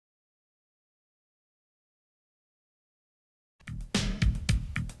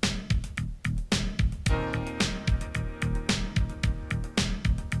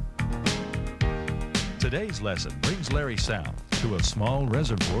Today's lesson brings Larry south to a small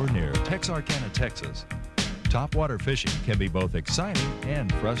reservoir near Texarkana, Texas. Topwater fishing can be both exciting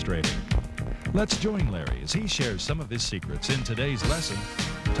and frustrating. Let's join Larry as he shares some of his secrets in today's lesson,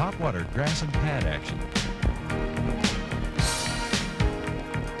 Topwater Grass and Pad Action.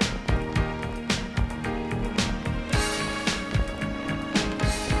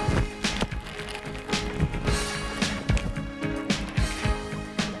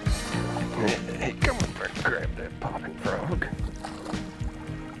 Hey, come on, Bert, grab that popping frog.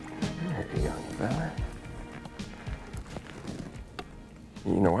 There you go, fella.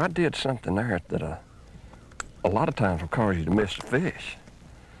 You know, I did something there that a lot of times will cause you to miss a fish.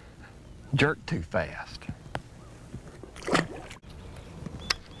 Jerk too fast.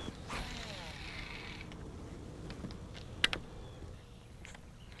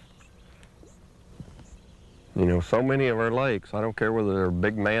 You know, so many of our lakes, I don't care whether they're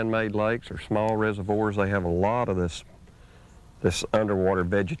big man-made lakes or small reservoirs, they have a lot of this underwater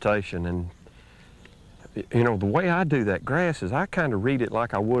vegetation. And you know, the way I do that grass is I kind of read it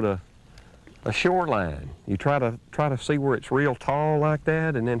like I would a shoreline. You try to see where it's real tall like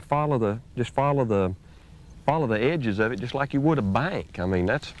that, and then follow the edges of it just like you would a bank. I mean,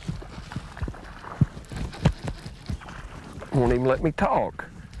 that's won't even let me talk.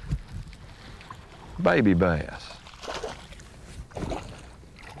 Baby bass.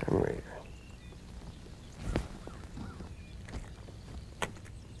 Come here.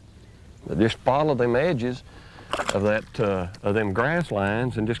 But just follow them edges of them grass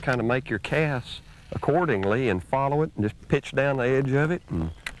lines and just kind of make your casts accordingly and follow it and just pitch down the edge of it. And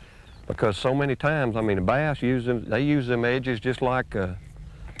because so many times, I mean, the bass use them edges just like they're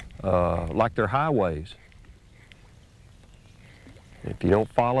highways. If you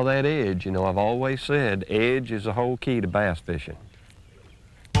don't follow that edge, you know, I've always said edge is the whole key to bass fishing.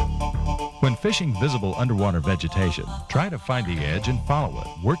 When fishing visible underwater vegetation, try to find the edge and follow it,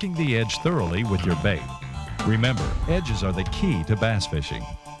 working the edge thoroughly with your bait. Remember, edges are the key to bass fishing.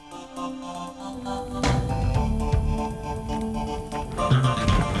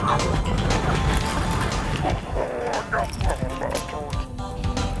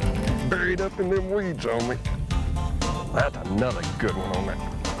 Buried up in them weeds on me. That's another good one on that.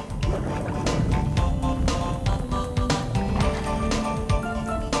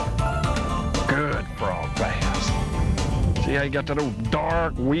 Good frog bass. See how you got that old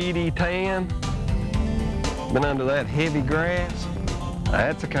dark, weedy tan? Been under that heavy grass?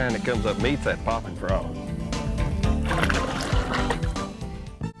 That's the kind that comes up and eats that popping frog.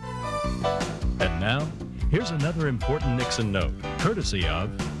 And now, here's another important Nixon note, courtesy of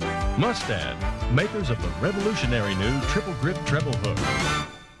Mustad, makers of the revolutionary new triple grip treble hook.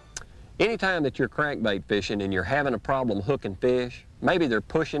 Anytime that you're crankbait fishing and you're having a problem hooking fish, maybe they're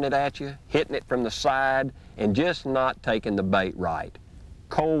pushing it at you, hitting it from the side, and just not taking the bait right.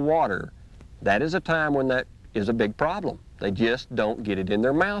 Cold water, that is a time when that is a big problem. They just don't get it in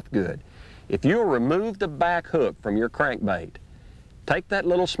their mouth good. If you'll remove the back hook from your crankbait, take that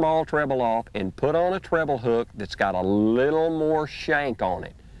little small treble off and put on a treble hook that's got a little more shank on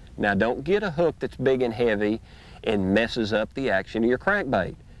it. Now don't get a hook that's big and heavy and messes up the action of your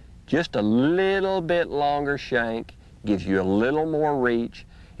crankbait. Just a little bit longer shank gives you a little more reach,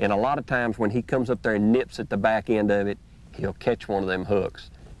 and a lot of times when he comes up there and nips at the back end of it, he'll catch one of them hooks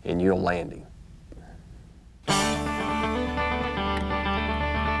and you'll land him.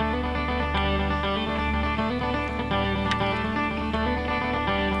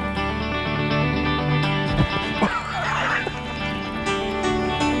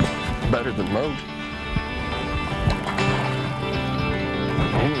 Better than most.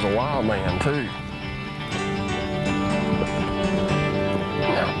 He was a wild man too.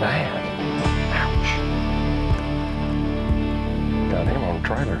 Not bad. Ouch. Got him on a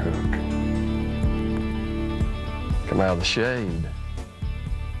trailer hook. Come out of the shade.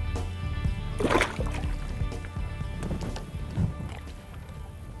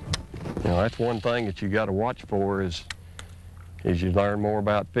 You know, that's one thing that you got to watch for is you learn more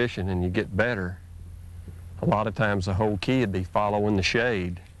about fishing and you get better. A lot of times the whole key would be following the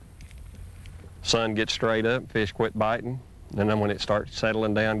shade. Sun gets straight up, fish quit biting, and then when it starts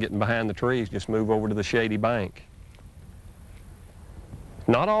settling down, getting behind the trees, just move over to the shady bank.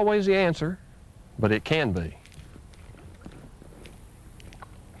 Not always the answer, but it can be.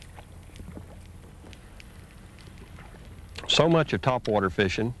 So much of topwater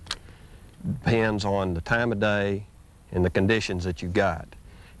fishing depends on the time of day and the conditions that you've got.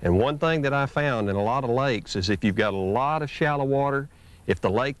 And one thing that I found in a lot of lakes is if you've got a lot of shallow water, if the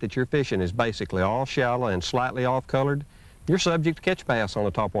lake that you're fishing is basically all shallow and slightly off-colored, you're subject to catch bass on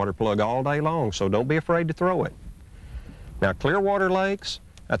a topwater plug all day long, so don't be afraid to throw it. Now, clear water lakes,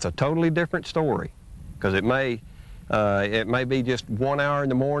 that's a totally different story, because it may be just 1 hour in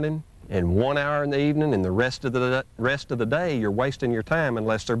the morning and 1 hour in the evening, and the rest of the day you're wasting your time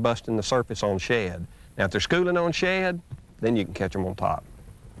unless they're busting the surface on shad. Now, if they're schooling on shad, then you can catch them on top.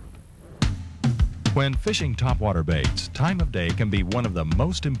 When fishing topwater baits, time of day can be one of the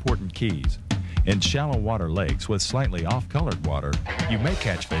most important keys. In shallow water lakes with slightly off-colored water, you may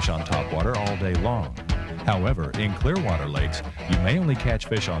catch fish on topwater all day long. However, in clear water lakes, you may only catch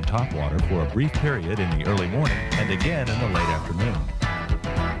fish on topwater for a brief period in the early morning and again in the late afternoon.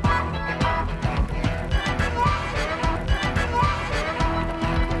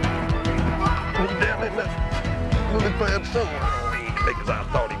 He's down in the lily pad somewhere. Oh, he ain't big as I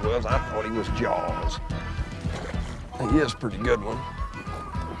thought he was. I thought he was Jaws. He is a pretty good one.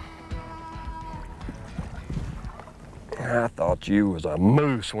 I thought you was a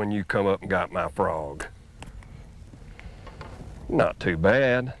moose when you come up and got my frog. Not too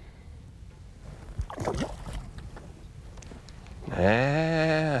bad.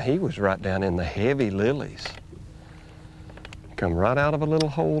 Ah, he was right down in the heavy lilies. Come right out of a little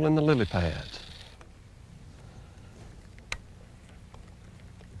hole in the lily pads.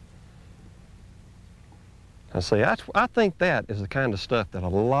 Now see, I think that is the kind of stuff that a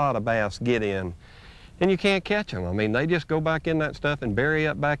lot of bass get in, and you can't catch them. I mean, they just go back in that stuff and bury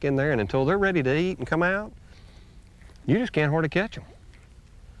up back in there, and until they're ready to eat and come out, you just can't hardly catch them.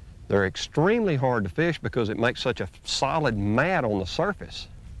 They're extremely hard to fish because it makes such a solid mat on the surface.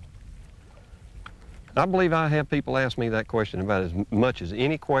 I believe I have people ask me that question about as much as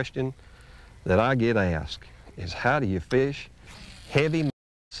any question that I get asked is, how do you fish heavy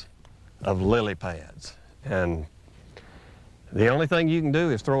mats of lily pads? And the only thing you can do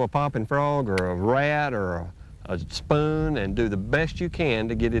is throw a popping frog or a rat or a spoon and do the best you can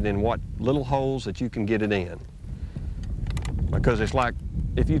to get it in what little holes that you can get it in. Because it's like,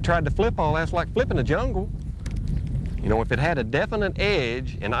 if you tried to flip all that, it's like flipping a jungle. You know, if it had a definite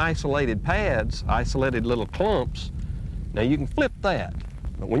edge and isolated pads, isolated little clumps, now you can flip that.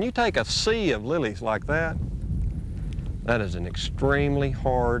 But when you take a sea of lilies like that, that is an extremely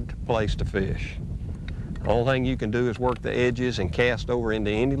hard place to fish. The only thing you can do is work the edges and cast over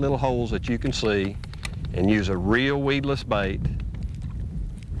into any little holes that you can see and use a real weedless bait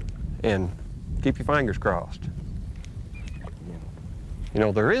and keep your fingers crossed. You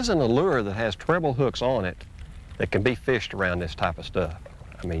know, there isn't a lure that has treble hooks on it that can be fished around this type of stuff.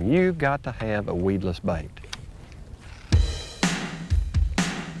 I mean, you've got to have a weedless bait.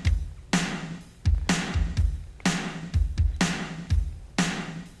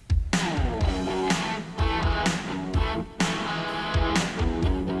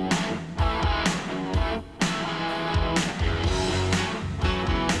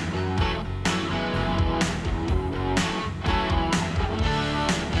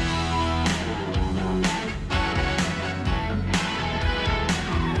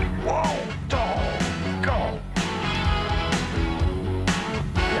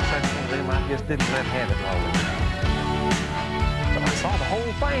 Just didn't let him have it long enough. But I saw the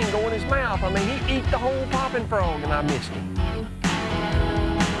whole thing go in his mouth. I mean, he ate the whole popping frog, and I missed him.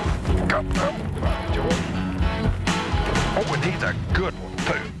 Oh, and he's a good one,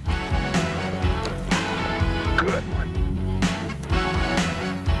 too. Good one.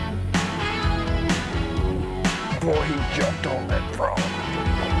 Boy, he jumped on that frog.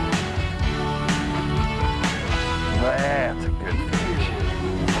 That's a good fish.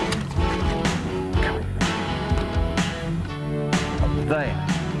 That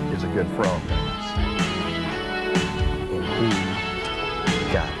is a good frog dance. And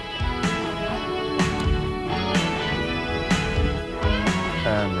he got it. I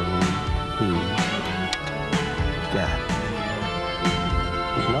mean, he got it.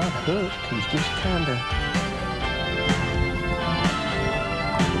 He's not hooked, he's just kind of...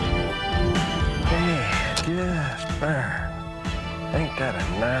 Yeah, just there. Ain't that a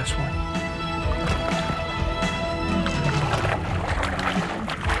nice one?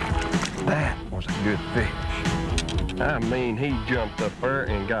 That was a good fish. I mean, he jumped up there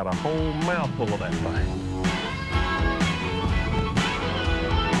and got a whole mouthful of that thing.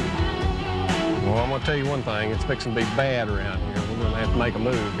 Well, I'm gonna tell you one thing, it's fixing to be bad around here. We're gonna have to make a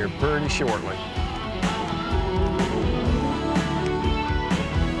move here pretty shortly.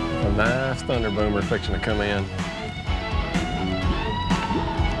 A nice thunder boomer fixing to come in.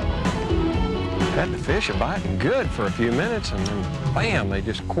 Had the fish a biting good for a few minutes, and then bam, they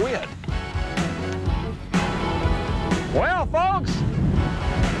just quit. Well, folks,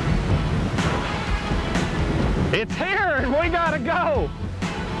 It's here and we gotta go.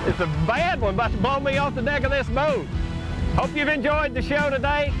 It's a bad one, about to blow me off the deck of this boat. Hope you've enjoyed the show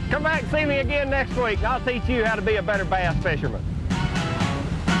today. Come back and see me again next week. I'll teach you how to be a better bass fisherman.